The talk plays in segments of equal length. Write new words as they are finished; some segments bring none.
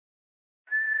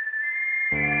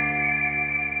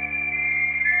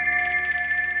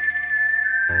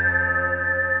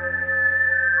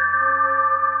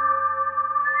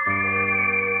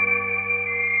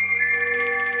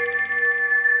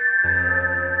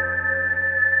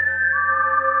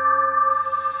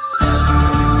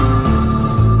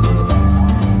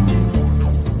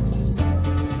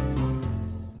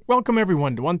Welcome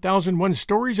everyone to 1001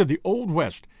 Stories of the Old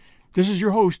West. This is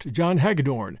your host, John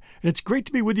Hagedorn, and it's great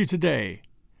to be with you today.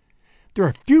 There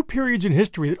are few periods in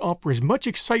history that offer as much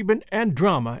excitement and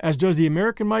drama as does the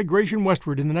American migration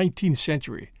westward in the 19th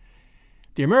century.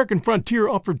 The American frontier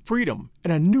offered freedom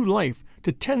and a new life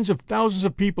to tens of thousands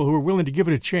of people who were willing to give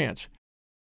it a chance.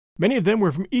 Many of them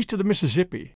were from east of the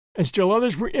Mississippi, and still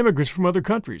others were immigrants from other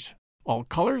countries. All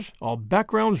colors, all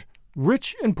backgrounds,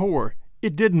 rich and poor,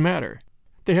 it didn't matter.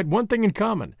 They had one thing in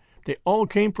common. They all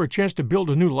came for a chance to build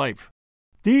a new life.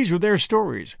 These were their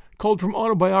stories, culled from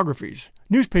autobiographies,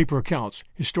 newspaper accounts,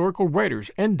 historical writers,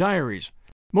 and diaries,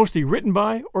 mostly written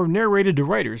by or narrated to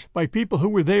writers by people who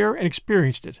were there and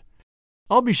experienced it.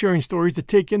 I'll be sharing stories that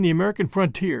take in the American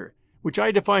frontier, which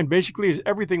I define basically as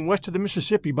everything west of the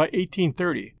Mississippi by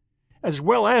 1830, as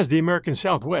well as the American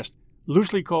Southwest,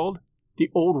 loosely called the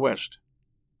Old West.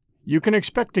 You can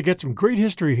expect to get some great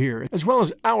history here, as well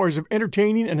as hours of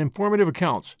entertaining and informative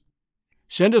accounts.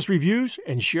 Send us reviews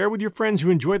and share with your friends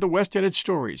who enjoy the West and its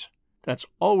stories. That's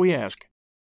all we ask.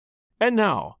 And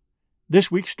now, this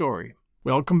week's story.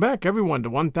 Welcome back, everyone, to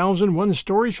 1001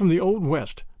 Stories from the Old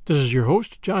West. This is your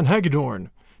host, John Hagedorn.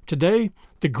 Today,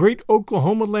 the Great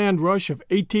Oklahoma Land Rush of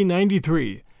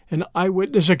 1893, an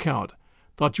eyewitness account.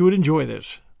 Thought you would enjoy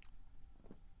this.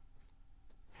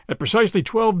 At precisely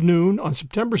 12 noon on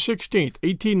September 16,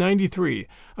 1893,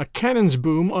 a cannon's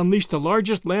boom unleashed the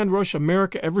largest land rush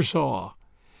America ever saw.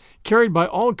 Carried by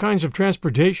all kinds of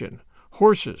transportation,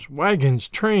 horses, wagons,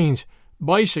 trains,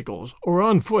 bicycles, or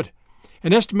on foot,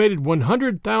 an estimated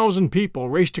 100,000 people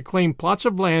raced to claim plots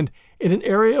of land in an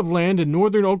area of land in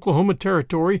northern Oklahoma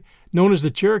Territory known as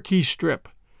the Cherokee Strip.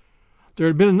 There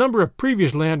had been a number of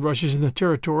previous land rushes in the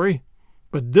territory,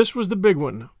 but this was the big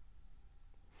one.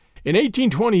 In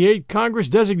 1828, Congress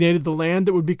designated the land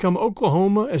that would become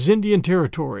Oklahoma as Indian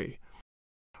Territory.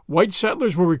 White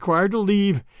settlers were required to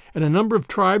leave, and a number of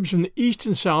tribes from the east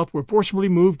and south were forcibly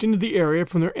moved into the area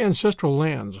from their ancestral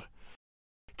lands.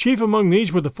 Chief among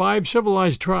these were the 5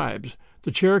 civilized tribes, the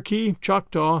Cherokee,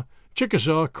 Choctaw,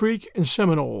 Chickasaw, Creek, and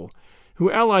Seminole, who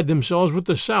allied themselves with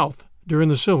the South during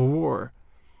the Civil War.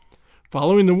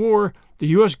 Following the war, the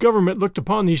U.S. government looked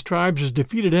upon these tribes as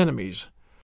defeated enemies.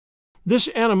 This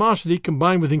animosity,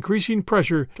 combined with increasing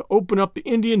pressure to open up the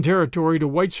Indian Territory to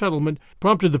white settlement,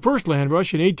 prompted the first land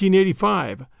rush in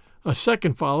 1885. A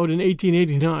second followed in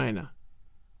 1889.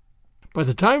 By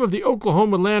the time of the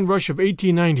Oklahoma Land Rush of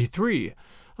 1893,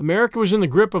 America was in the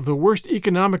grip of the worst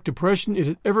economic depression it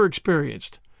had ever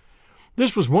experienced.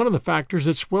 This was one of the factors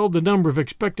that swelled the number of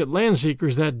expected land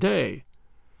seekers that day.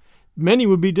 Many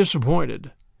would be disappointed.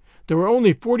 There were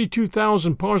only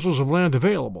 42,000 parcels of land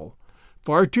available,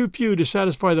 far too few to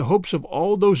satisfy the hopes of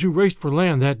all those who raced for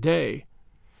land that day.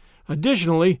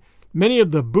 Additionally, many of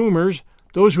the boomers,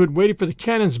 those who had waited for the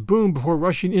cannon's boom before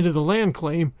rushing into the land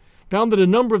claim, found that a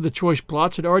number of the choice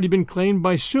plots had already been claimed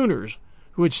by Sooners,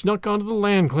 who had snuck onto the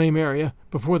land claim area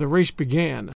before the race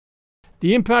began.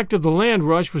 The impact of the land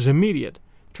rush was immediate,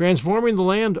 transforming the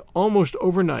land almost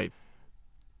overnight.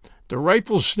 The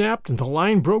rifles snapped and the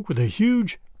line broke with a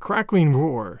huge, crackling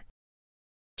roar.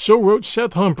 So wrote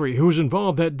Seth Humphrey, who was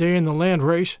involved that day in the land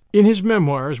race, in his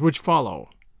memoirs which follow.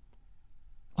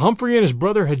 Humphrey and his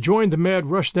brother had joined the mad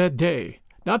rush that day,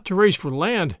 not to race for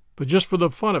land, but just for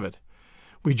the fun of it.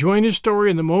 We join his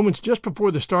story in the moments just before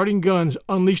the starting guns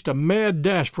unleashed a mad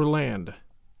dash for land.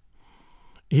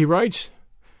 He writes,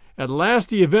 "At last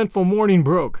the eventful morning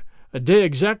broke, a day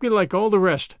exactly like all the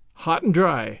rest, hot and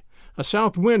dry, a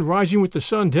south wind rising with the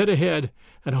sun dead ahead,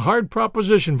 and a hard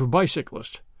proposition for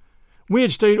bicyclists. We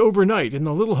had stayed overnight in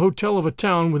the little hotel of a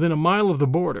town within a mile of the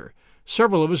border,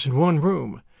 several of us in one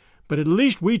room, but at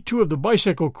least we 2 of the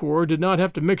bicycle corps did not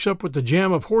have to mix up with the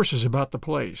jam of horses about the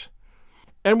place.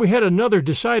 And we had another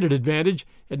decided advantage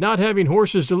in not having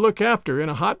horses to look after in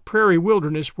a hot prairie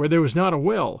wilderness where there was not a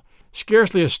well,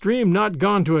 scarcely a stream not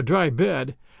gone to a dry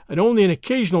bed, and only an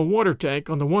occasional water tank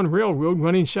on the one railroad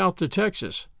running south to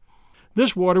Texas.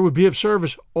 This water would be of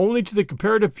service only to the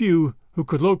comparative few who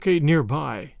could locate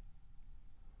nearby."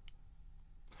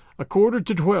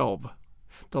 11:45.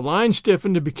 The line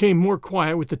stiffened and became more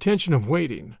quiet with the tension of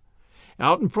waiting.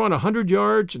 Out in front 100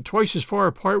 yards and twice as far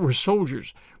apart were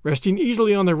soldiers, resting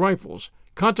easily on their rifles,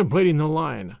 contemplating the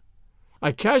line.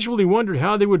 I casually wondered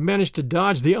how they would manage to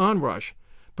dodge the onrush.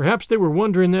 Perhaps they were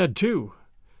wondering that too.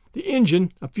 The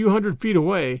engine, a few hundred feet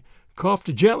away,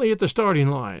 coughed gently at the starting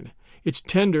line. Its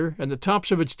tender and the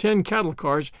tops of its 10 cattle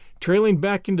cars, trailing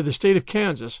back into the state of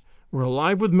Kansas, were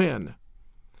alive with men.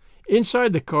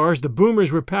 Inside the cars, the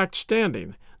boomers were packed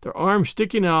standing, their arms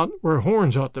sticking out where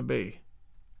horns ought to be.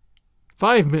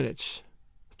 5 minutes.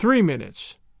 3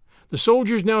 minutes. The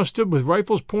soldiers now stood with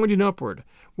rifles pointing upward,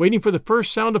 waiting for the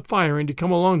first sound of firing to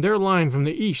come along their line from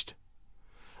the east.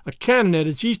 A cannon at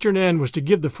its eastern end was to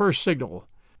give the first signal.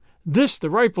 This the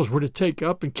rifles were to take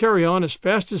up and carry on as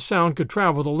fast as sound could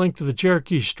travel the length of the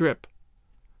Cherokee Strip.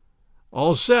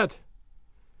 All set.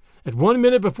 At 1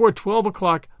 minute before 12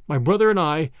 o'clock, my brother and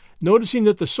I, noticing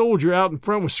that the soldier out in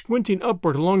front was squinting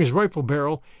upward along his rifle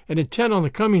barrel and intent on the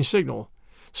coming signal,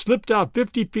 slipped out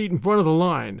 50 feet in front of the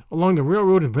line, along the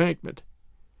railroad embankment.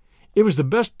 It was the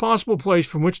best possible place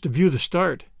from which to view the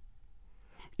start.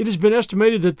 It has been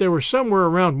estimated that there were somewhere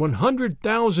around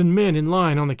 100,000 men in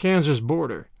line on the Kansas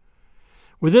border.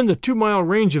 Within the 2-mile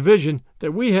range of vision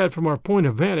that we had from our point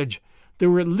of vantage, there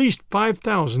were at least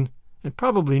 5,000, and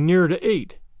probably nearer to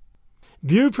 8.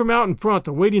 Viewed from out in front,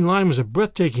 the waiting line was a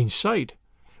breathtaking sight.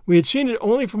 We had seen it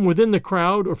only from within the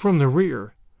crowd or from the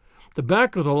rear. The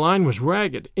back of the line was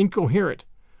ragged, incoherent.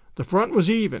 The front was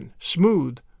even,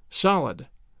 smooth, solid.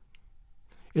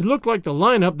 It looked like the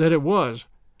lineup that it was.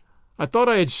 I thought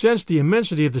I had sensed the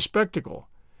immensity of the spectacle.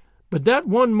 But that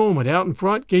one moment out in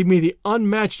front gave me the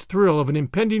unmatched thrill of an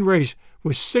impending race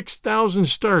with 6,000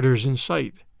 starters in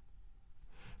sight.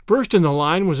 First in the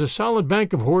line was a solid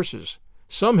bank of horses.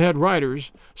 Some had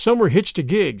riders, some were hitched to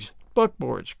gigs,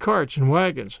 buckboards, carts, and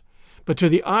wagons. But to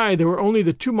the eye there were only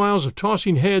the 2 miles of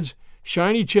tossing heads,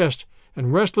 shiny chests,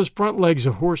 and restless front legs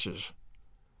of horses.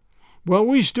 While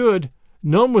we stood,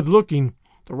 numb with looking,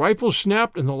 the rifles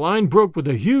snapped and the line broke with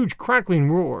a huge crackling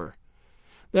roar.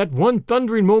 That one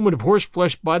thundering moment of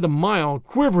horseflesh by the mile,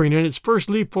 quivering in its first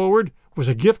leap forward, was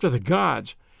a gift of the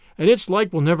gods, and its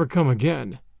like will never come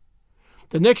again.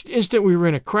 The next instant we were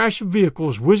in a crash of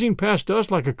vehicles whizzing past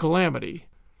us like a calamity.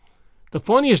 The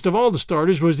funniest of all the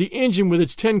starters was the engine with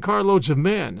its 10 carloads of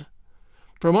men.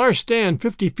 From our stand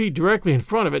 50 feet directly in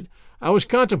front of it, I was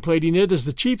contemplating it as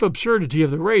the chief absurdity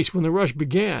of the race when the rush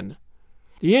began.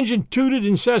 The engine tooted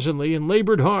incessantly and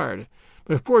labored hard,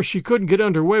 but of course she couldn't get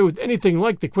under way with anything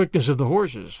like the quickness of the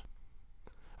horses.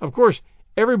 Of course,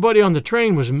 everybody on the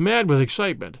train was mad with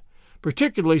excitement,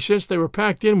 particularly since they were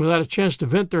packed in without a chance to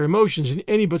vent their emotions in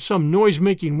any but some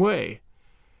noise-making way.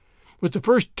 With the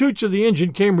first toots of the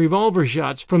engine came revolver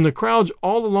shots from the crowds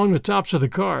all along the tops of the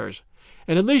cars,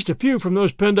 and at least a few from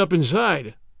those penned up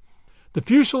inside. The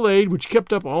fusillade, which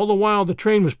kept up all the while the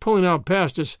train was pulling out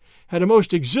past us, had a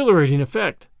most exhilarating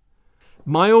effect.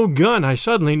 My old gun, I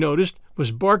suddenly noticed,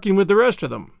 was barking with the rest of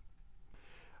them.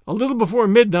 A little before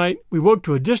midnight, we woke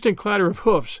to a distant clatter of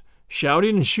hoofs,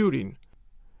 shouting and shooting.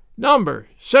 Number,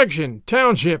 section,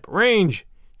 township, range,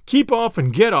 keep off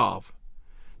and get off.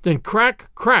 Then crack,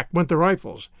 crack went the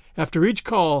rifles, after each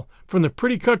call from the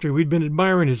pretty country we'd been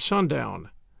admiring at sundown.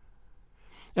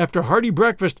 After a hearty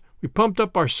breakfast, we pumped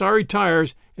up our sorry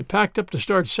tires and packed up to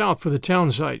start south for the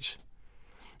town sites.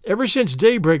 Ever since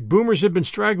daybreak, boomers had been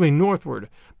straggling northward,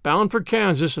 bound for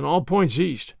Kansas and all points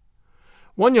east.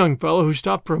 One young fellow who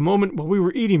stopped for a moment while we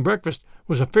were eating breakfast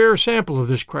was a fair sample of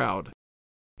this crowd.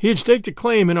 He had staked a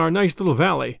claim in our nice little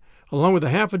valley, along with a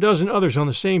half a dozen others on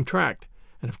the same tract,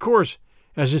 and of course,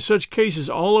 as in such cases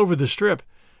all over the Strip,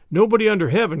 nobody under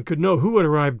heaven could know who had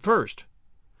arrived first.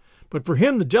 But for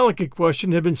him the delicate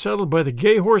question had been settled by the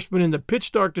gay horsemen in the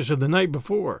pitch darkness of the night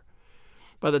before.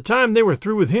 By the time they were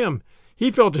through with him, he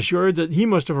felt assured that he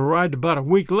must have arrived about a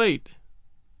week late.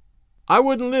 I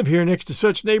wouldn't live here next to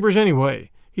such neighbors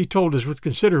anyway, he told us with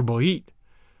considerable heat.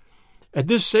 At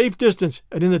this safe distance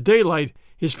and in the daylight,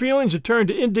 his feelings had turned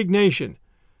to indignation,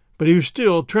 but he was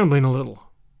still trembling a little.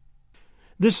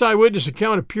 This eyewitness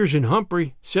account appears in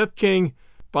Humphrey, Seth King,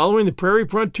 Following the Prairie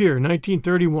Frontier,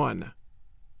 1931.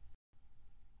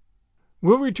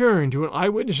 We'll return to an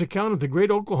eyewitness account of the Great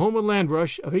Oklahoma Land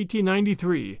Rush of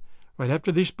 1893, right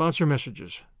after these sponsor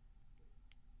messages.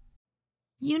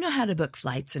 You know how to book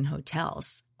flights and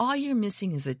hotels. All you're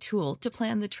missing is a tool to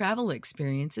plan the travel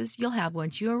experiences you'll have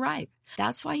once you arrive.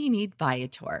 That's why you need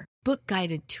Viator. Book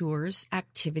guided tours,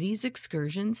 activities,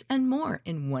 excursions, and more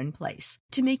in one place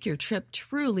to make your trip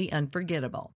truly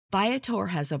unforgettable. Viator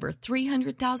has over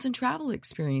 300,000 travel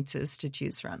experiences to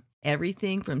choose from.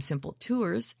 Everything from simple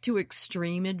tours to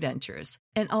extreme adventures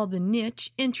and all the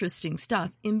niche, interesting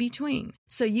stuff in between.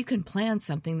 So you can plan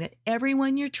something that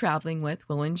everyone you're traveling with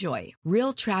will enjoy.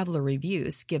 Real traveler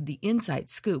reviews give the inside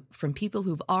scoop from people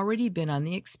who've already been on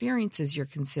the experiences you're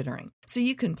considering. So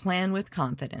you can plan with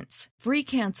confidence. Free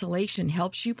cancellation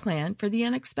helps you plan for the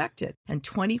unexpected. And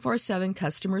 24/7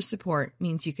 customer support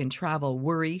means you can travel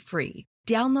worry-free.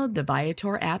 Download the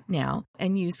Viator app now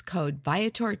and use code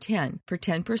Viator10 for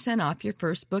 10% off your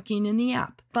first booking in the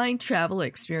app. Find travel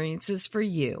experiences for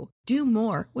you. Do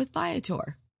more with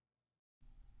Viator.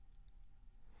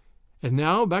 And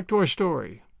now back to our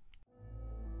story.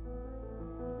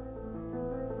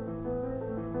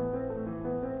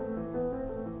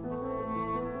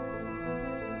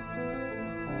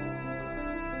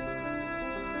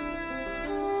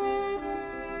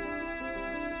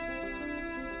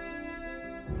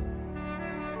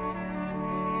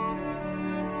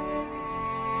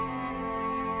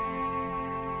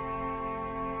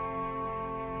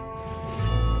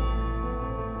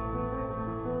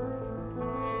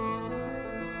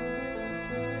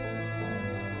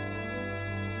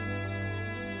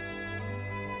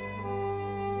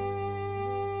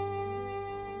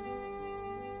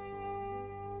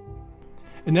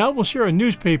 And now we'll share a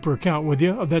newspaper account with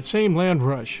you of that same land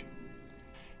rush.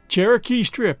 Cherokee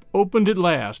Strip opened at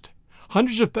last.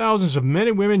 Hundreds of thousands of men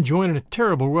and women join in a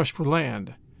terrible rush for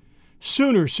land.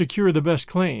 Sooners secure the best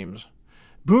claims.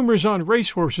 Boomers on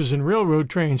racehorses and railroad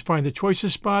trains find the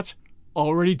choicest spots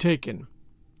already taken.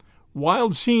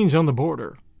 Wild scenes on the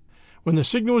border. When the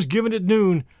signal was given at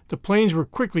noon, the plains were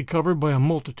quickly covered by a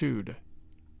multitude.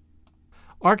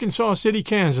 Arkansas City,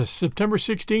 Kansas, September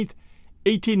 16,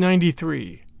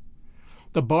 1893.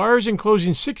 The bars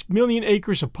enclosing 6 million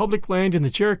acres of public land in the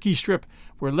Cherokee Strip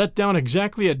were let down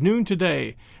exactly at noon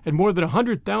today, and more than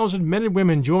 100,000 men and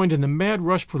women joined in the mad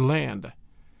rush for land.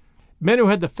 Men who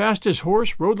had the fastest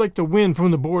horse rode like the wind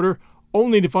from the border,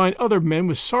 only to find other men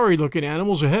with sorry-looking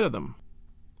animals ahead of them.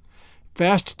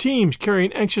 Fast teams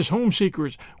carrying anxious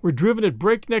home-seekers were driven at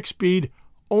breakneck speed,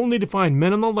 only to find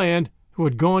men on the land who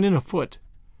had gone in afoot.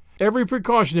 Every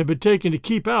precaution had been taken to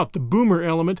keep out the boomer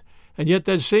element, and yet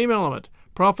that same element,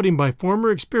 profiting by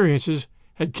former experiences,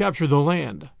 had captured the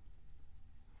land.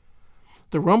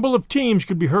 The rumble of teams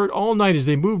could be heard all night as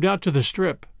they moved out to the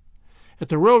Strip. At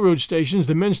the railroad stations,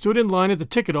 the men stood in line at the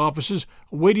ticket offices,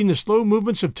 awaiting the slow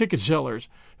movements of ticket sellers,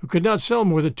 who could not sell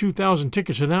more than 2,000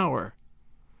 tickets an hour.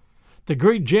 The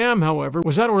great jam, however,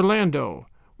 was at Orlando,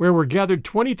 where were gathered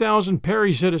 20,000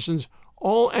 Perry citizens,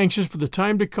 all anxious for the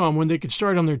time to come when they could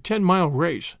start on their 10-mile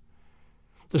race.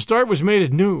 The start was made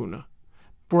at noon.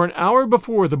 For an hour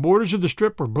before, the borders of the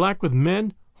Strip were black with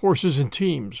men, horses, and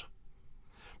teams.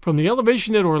 From the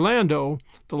elevation at Orlando,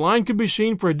 the line could be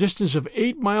seen for a distance of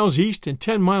 8 miles east and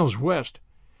 10 miles west.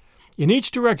 In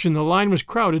each direction, the line was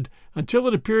crowded until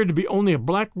it appeared to be only a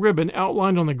black ribbon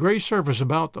outlined on the gray surface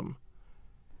about them.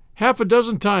 Half a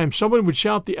dozen times someone would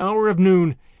shout the hour of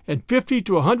noon, and 50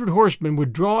 to 100 horsemen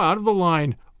would draw out of the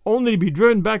line, only to be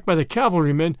driven back by the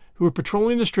cavalrymen who were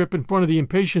patrolling the Strip in front of the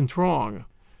impatient throng.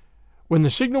 When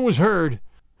the signal was heard,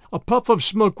 a puff of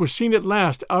smoke was seen at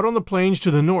last out on the plains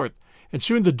to the north, and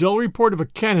soon the dull report of a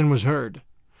cannon was heard.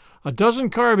 A dozen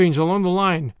carbines along the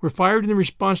line were fired in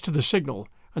response to the signal,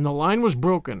 and the line was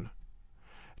broken.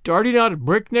 Darting out at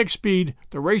breakneck speed,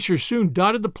 the racers soon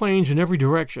dotted the plains in every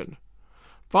direction.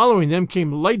 Following them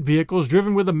came light vehicles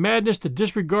driven with a madness that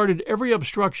disregarded every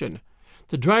obstruction,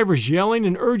 the drivers yelling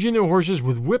and urging their horses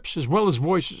with whips as well as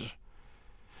voices.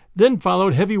 Then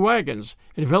followed heavy wagons,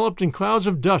 enveloped in clouds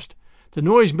of dust, the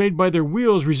noise made by their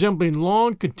wheels resembling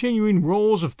long, continuing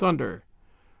rolls of thunder.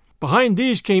 Behind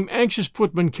these came anxious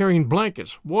footmen carrying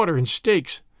blankets, water, and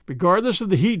stakes, regardless of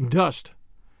the heat and dust.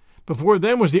 Before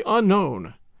them was the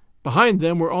unknown. Behind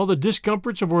them were all the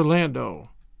discomforts of Orlando.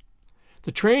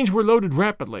 The trains were loaded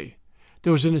rapidly.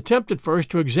 There was an attempt at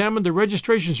first to examine the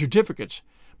registration certificates,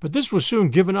 but this was soon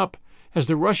given up as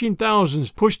the rushing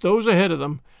thousands pushed those ahead of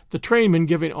them, the trainmen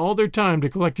giving all their time to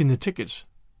collecting the tickets.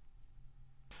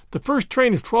 The first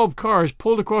train of 12 cars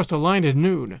pulled across the line at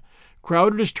noon,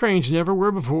 crowded as trains never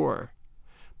were before.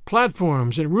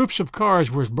 Platforms and roofs of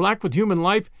cars were as black with human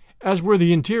life as were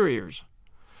the interiors.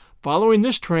 Following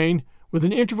this train, with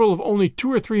an interval of only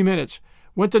 2 or 3 minutes,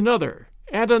 went another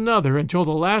and another until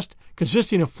the last,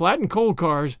 consisting of flattened coal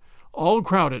cars, all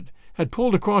crowded, had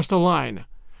pulled across the line,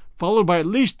 followed by at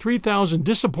least 3,000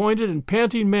 disappointed and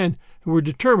panting men who were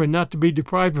determined not to be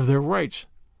deprived of their rights.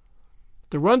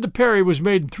 The run to Perry was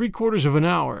made in 3/4 of an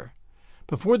hour.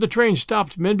 Before the train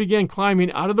stopped, men began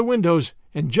climbing out of the windows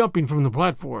and jumping from the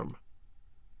platform.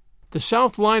 The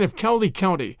south line of Cowley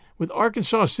County, with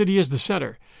Arkansas City as the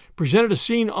center, presented a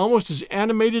scene almost as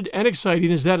animated and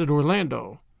exciting as that at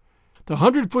Orlando. The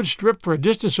 100-foot strip for a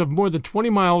distance of more than 20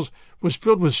 miles was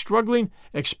filled with struggling,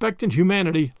 expectant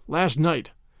humanity last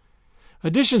night.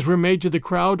 Additions were made to the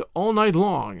crowd all night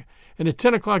long, and at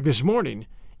 10 o'clock this morning,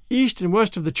 east and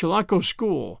west of the Chilocco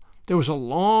School, there was a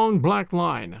long black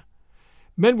line.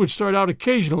 Men would start out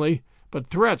occasionally, but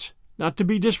threats, not to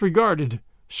be disregarded,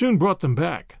 soon brought them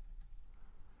back.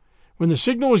 When the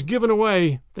signal was given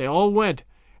away, they all went,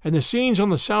 and the scenes on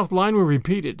the south line were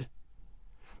repeated.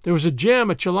 There was a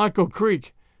jam at Chilocco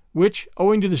Creek, which,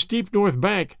 owing to the steep north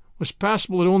bank, was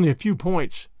passable at only a few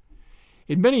points.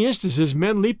 In many instances,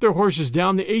 men leaped their horses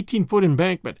down the 18-foot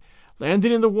embankment,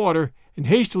 landing in the water and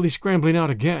hastily scrambling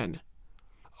out again.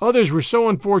 Others were so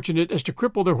unfortunate as to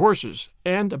cripple their horses,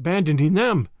 and, abandoning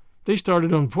them, they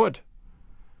started on foot.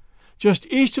 Just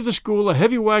east of the school, a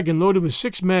heavy wagon loaded with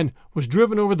 6 men was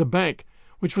driven over the bank,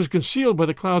 which was concealed by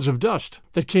the clouds of dust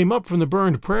that came up from the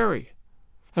burned prairie.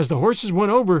 As the horses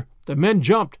went over, the men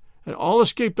jumped, and all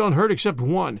escaped unhurt except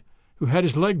one, who had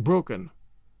his leg broken.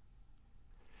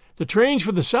 The trains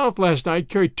for the south last night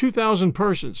carried 2,000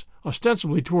 persons,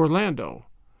 ostensibly to Orlando.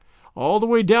 All the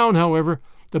way down, however,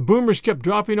 the boomers kept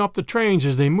dropping off the trains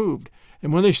as they moved,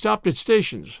 and when they stopped at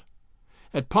stations.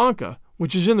 At Ponca,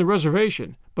 which is in the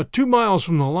reservation, but 2 miles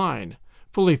from the line,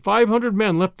 fully 500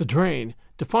 men left the train,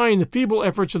 defying the feeble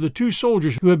efforts of the 2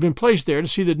 soldiers who had been placed there to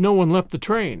see that no one left the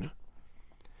train.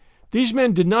 These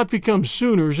men did not become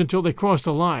Sooners until they crossed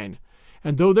the line,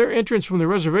 and though their entrance from the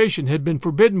reservation had been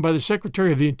forbidden by the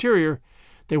Secretary of the Interior,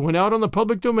 they went out on the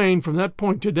public domain from that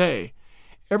point today,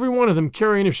 every one of them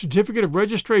carrying a certificate of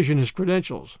registration as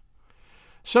credentials.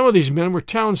 Some of these men were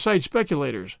town site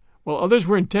speculators, while others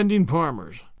were intending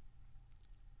farmers.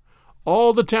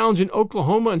 All the towns in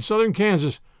Oklahoma and southern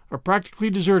Kansas are practically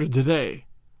deserted today.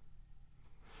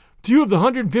 Few of the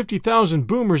 150,000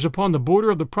 boomers upon the border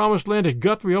of the Promised Land at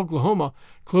Guthrie, Oklahoma,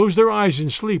 closed their eyes in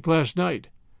sleep last night.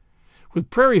 With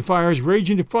prairie fires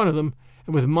raging in front of them,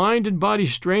 and with mind and body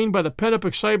strained by the pent-up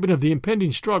excitement of the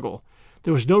impending struggle,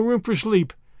 there was no room for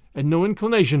sleep and no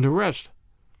inclination to rest.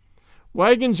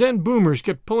 Wagons and boomers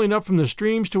kept pulling up from the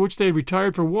streams to which they had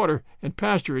retired for water and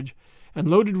pasturage, and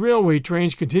loaded railway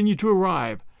trains continued to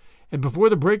arrive, and before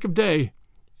the break of day,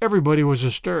 everybody was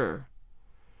astir.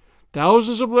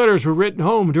 Thousands of letters were written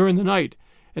home during the night,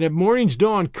 and at morning's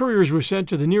dawn couriers were sent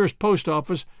to the nearest post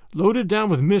office loaded down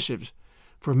with missives,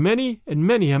 for many and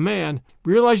many a man,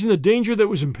 realizing the danger that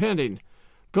was impending,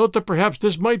 felt that perhaps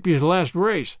this might be his last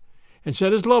race, and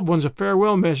sent his loved ones a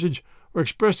farewell message or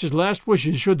expressed his last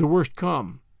wishes should the worst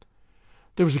come.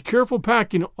 There was a careful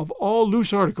packing of all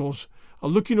loose articles, a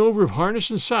looking over of harness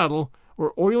and saddle,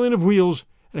 or oiling of wheels,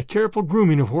 and a careful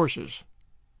grooming of horses.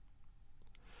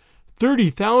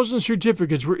 30,000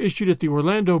 certificates were issued at the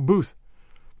Orlando booth,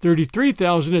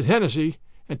 33,000 at Hennessy,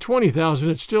 and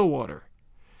 20,000 at Stillwater.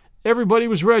 Everybody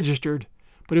was registered,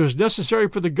 but it was necessary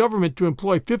for the government to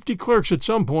employ 50 clerks at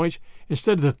some points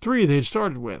instead of the 3 they had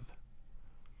started with.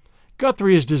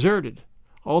 Guthrie is deserted.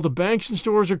 All the banks and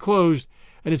stores are closed,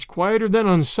 and it's quieter than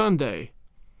on Sunday.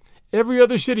 Every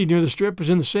other city near the Strip is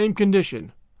in the same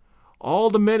condition. All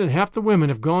the men and half the women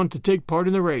have gone to take part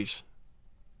in the race.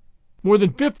 More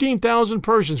than 15,000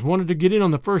 persons wanted to get in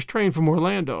on the first train from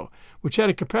Orlando, which had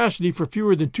a capacity for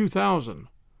fewer than 2,000.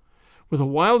 With a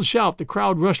wild shout, the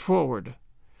crowd rushed forward.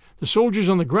 The soldiers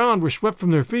on the ground were swept from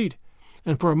their feet,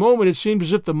 and for a moment it seemed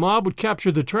as if the mob would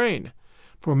capture the train,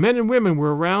 for men and women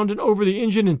were around and over the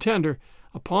engine and tender,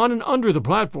 upon and under the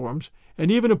platforms,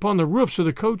 and even upon the roofs of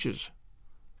the coaches.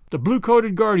 The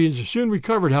blue-coated guardians soon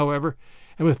recovered, however,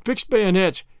 and with fixed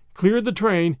bayonets cleared the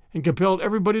train and compelled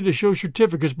everybody to show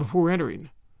certificates before entering.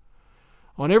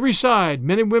 On every side,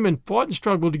 men and women fought and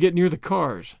struggled to get near the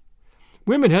cars.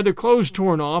 Women had their clothes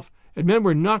torn off, and men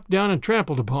were knocked down and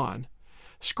trampled upon.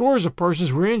 Scores of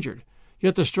persons were injured,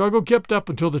 yet the struggle kept up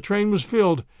until the train was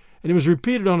filled, and it was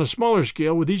repeated on a smaller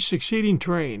scale with each succeeding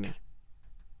train.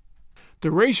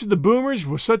 The race of the boomers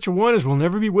was such a one as will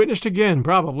never be witnessed again,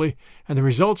 probably, and the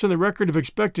results in the record of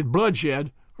expected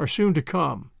bloodshed are soon to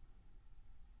come.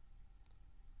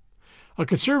 A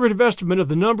conservative estimate of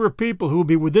the number of people who will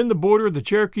be within the border of the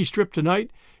Cherokee Strip tonight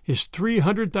is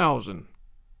 300,000.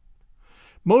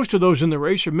 Most of those in the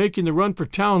race are making the run for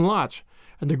town lots,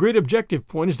 and the great objective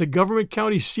point is the government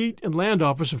county seat and land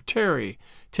office of Terry,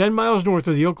 10 miles north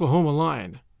of the Oklahoma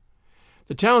line.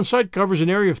 The town site covers an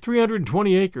area of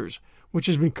 320 acres, which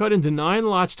has been cut into 9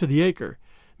 lots to the acre,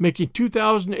 making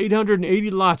 2,880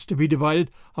 lots to be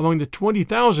divided among the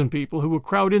 20,000 people who will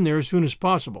crowd in there as soon as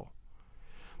possible.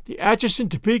 The Atchison,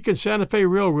 Topeka, and Santa Fe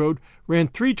Railroad ran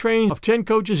 3 trains of 10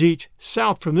 coaches each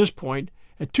south from this point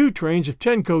and 2 trains of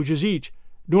 10 coaches each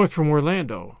north from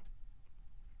Orlando.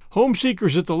 Home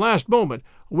seekers at the last moment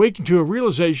awakened to a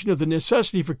realization of the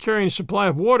necessity for carrying a supply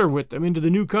of water with them into the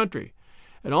new country,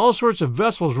 and all sorts of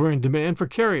vessels were in demand for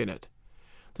carrying it.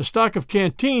 The stock of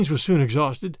canteens was soon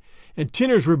exhausted, and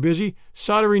tinners were busy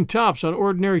soldering tops on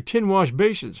ordinary tin-wash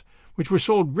basins, which were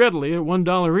sold readily at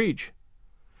 $1 each.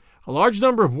 A large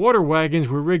number of water wagons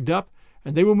were rigged up,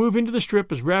 and they will move into the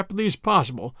Strip as rapidly as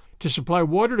possible to supply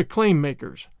water to claim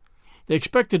makers. They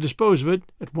expect to dispose of it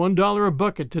at $1 a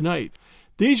bucket tonight.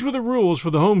 These were the rules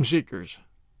for the home seekers.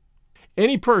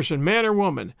 Any person, man or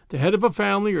woman, the head of a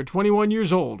family or 21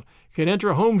 years old, can enter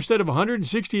a homestead of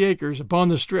 160 acres upon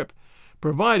the Strip,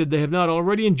 provided they have not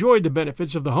already enjoyed the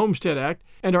benefits of the Homestead Act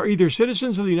and are either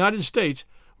citizens of the United States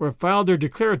or have filed their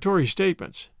declaratory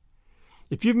statements.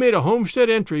 If you've made a homestead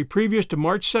entry previous to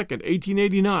March 2,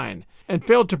 1889, and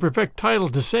failed to perfect title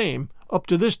to same up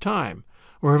to this time,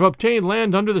 or have obtained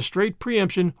land under the Straight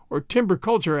Preemption or Timber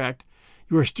Culture Act,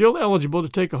 you are still eligible to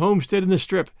take a homestead in the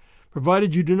Strip,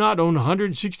 provided you do not own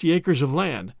 160 acres of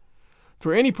land.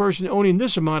 For any person owning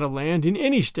this amount of land in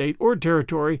any state or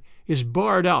territory is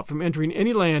barred out from entering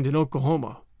any land in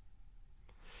Oklahoma.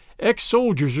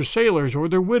 Ex-soldiers or sailors or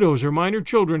their widows or minor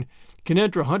children can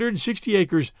enter 160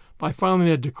 acres by filing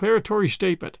a declaratory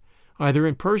statement, either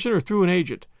in person or through an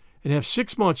agent, and have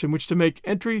 6 months in which to make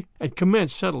entry and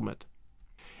commence settlement.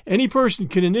 Any person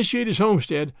can initiate his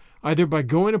homestead either by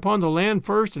going upon the land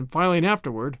first and filing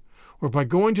afterward, or by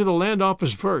going to the land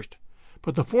office first,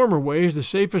 but the former way is the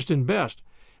safest and best,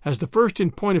 as the first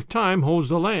in point of time holds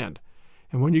the land,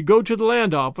 and when you go to the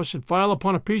land office and file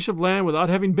upon a piece of land without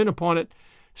having been upon it,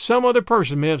 some other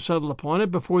person may have settled upon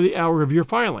it before the hour of your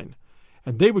filing,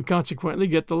 and they would consequently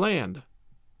get the land.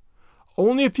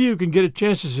 Only a few can get a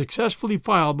chance to successfully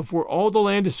file before all the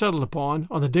land is settled upon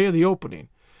on the day of the opening,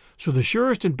 so the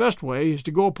surest and best way is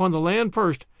to go upon the land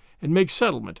first and make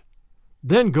settlement,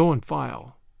 then go and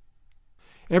file.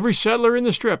 Every settler in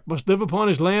the Strip must live upon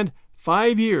his land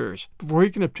 5 years before he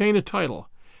can obtain a title,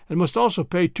 and must also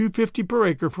pay $2.50 per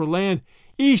acre for land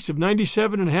east of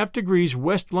 97.5 degrees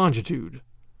west longitude,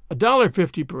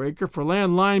 $1.50 per acre for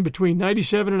land lying between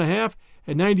 97.5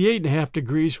 and 98.5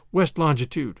 degrees west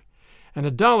longitude, and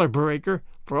 $1 per acre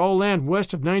for all land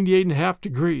west of 98.5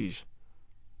 degrees,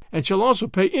 and shall also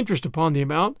pay interest upon the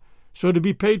amount, so to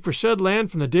be paid for said land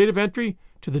from the date of entry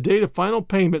to the date of final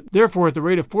payment, therefore at the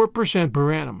rate of 4%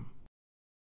 per annum.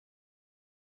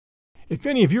 If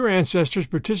any of your ancestors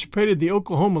participated in the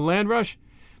Oklahoma Land Rush,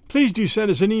 please do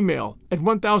send us an email at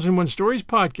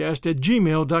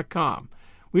 1001storiespodcast@gmail.com.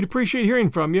 We'd appreciate hearing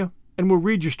from you, and we'll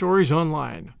read your stories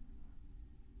online.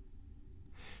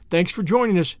 Thanks for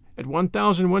joining us at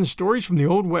 1001 Stories from the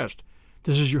Old West.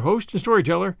 This is your host and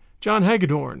storyteller, John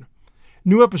Hagedorn.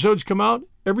 New episodes come out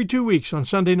every 2 weeks on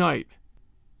Sunday night.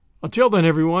 Until then,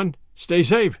 everyone, stay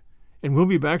safe, and we'll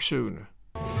be back soon.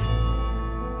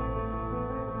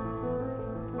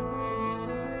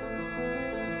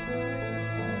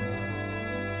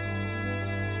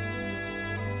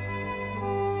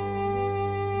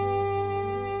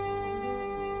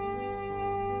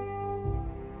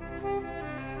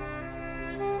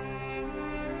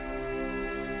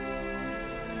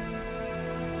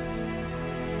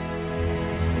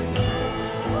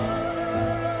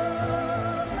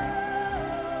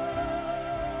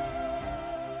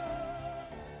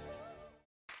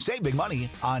 Save big money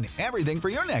on everything for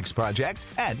your next project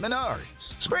at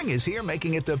Menards. Spring is here,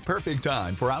 making it the perfect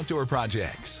time for outdoor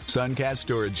projects. Suncast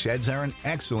storage sheds are an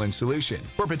excellent solution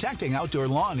for protecting outdoor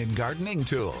lawn and gardening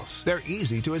tools. They're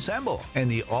easy to assemble, and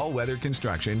the all-weather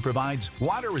construction provides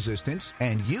water resistance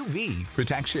and UV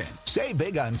protection. Save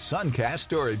big on Suncast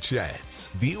storage sheds.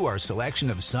 View our selection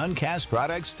of Suncast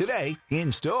products today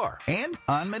in store and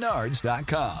on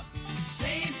Menards.com.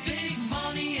 Save